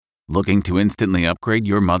Looking to instantly upgrade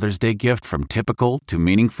your Mother's Day gift from typical to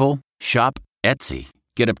meaningful? Shop Etsy.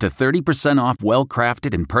 Get up to 30% off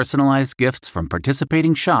well-crafted and personalized gifts from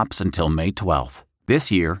participating shops until May 12th. This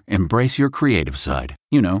year, embrace your creative side.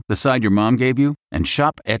 You know, the side your mom gave you. And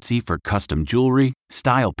shop Etsy for custom jewelry,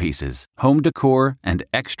 style pieces, home decor, and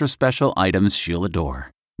extra special items she'll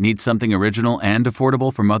adore. Need something original and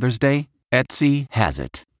affordable for Mother's Day? Etsy has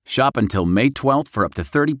it. Shop until May 12th for up to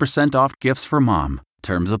 30% off gifts for mom.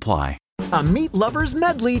 Terms apply. A meat lover's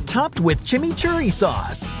medley topped with chimichurri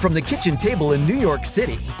sauce. From the kitchen table in New York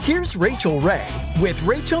City, here's Rachel Ray with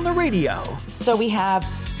Rach on the Radio. So we have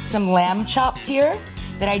some lamb chops here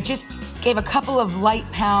that I just gave a couple of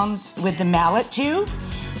light pounds with the mallet to,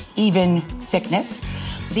 even thickness.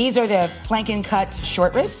 These are the flanken cut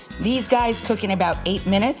short ribs. These guys cook in about 8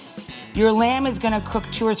 minutes. Your lamb is gonna cook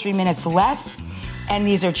 2 or 3 minutes less. And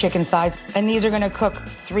these are chicken thighs, and these are gonna cook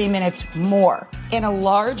 3 minutes more. In a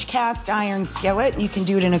large cast iron skillet, you can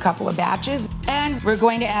do it in a couple of batches. And we're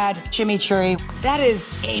going to add chimichurri. That is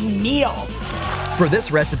a meal. For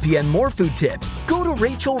this recipe and more food tips, go to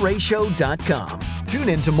RachelRayShow.com. Tune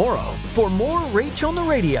in tomorrow for more Rach on the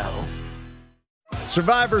Radio.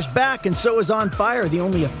 Survivor's back, and so is On Fire, the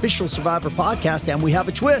only official Survivor podcast, and we have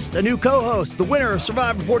a twist, a new co-host, the winner of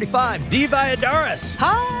Survivor 45, Dee Valladares.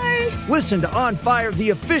 Hi! Listen to On Fire,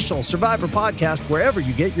 the official Survivor podcast, wherever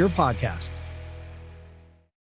you get your podcast.